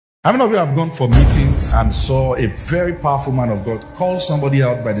How many of you have gone for meetings and saw a very powerful man of God call somebody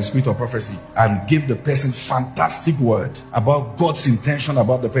out by the spirit of prophecy and give the person fantastic word about God's intention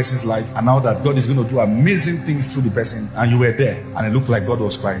about the person's life and how that God is going to do amazing things through the person, and you were there and it looked like God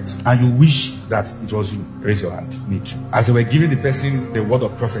was quiet and you wish that it was you? Raise your hand. Me too. As they were giving the person the word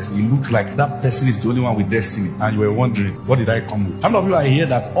of prophecy, it looked like that person is the only one with destiny, and you were wondering, what did I come with? How many of you are here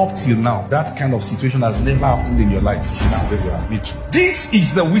that up till now that kind of situation has never happened in your life? See now, raise your hand. Me too. This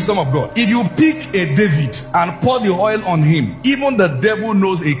is the wisdom of God. If you pick a David and pour the oil on him, even the devil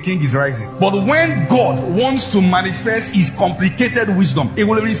knows a king is rising. But when God wants to manifest his complicated wisdom, he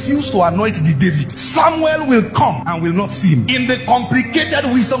will refuse to anoint the David. Samuel will come and will not see him. In the complicated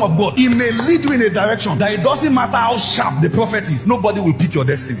wisdom of God, he may lead you in a direction that it doesn't matter how sharp the prophet is, nobody will pick your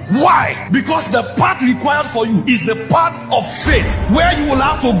destiny. Why? Because the path required for you is the path of faith, where you will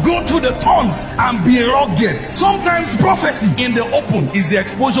have to go through the thorns and be rugged. Sometimes prophecy in the open is the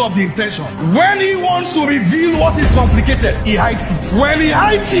exposure of the intention. When he wants to reveal what is complicated, he hides it. When he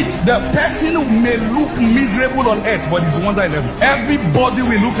hides it, the person may look miserable on earth, but it's wonder in heaven. Everybody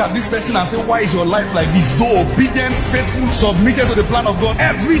will look at this person and say, why is your life like this? Though obedient, faithful, submitted to the plan of God,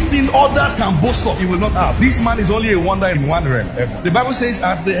 everything others can boast of, he will not have. This man is only a wonder in one realm. The Bible says,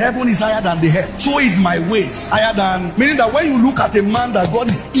 as the heaven is higher than the earth, so is my ways higher than. Meaning that when you look at a man that God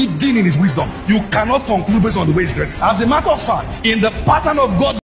is hidden in his wisdom, you cannot conclude based on the way he's dressed. As a matter of fact, in the pattern of God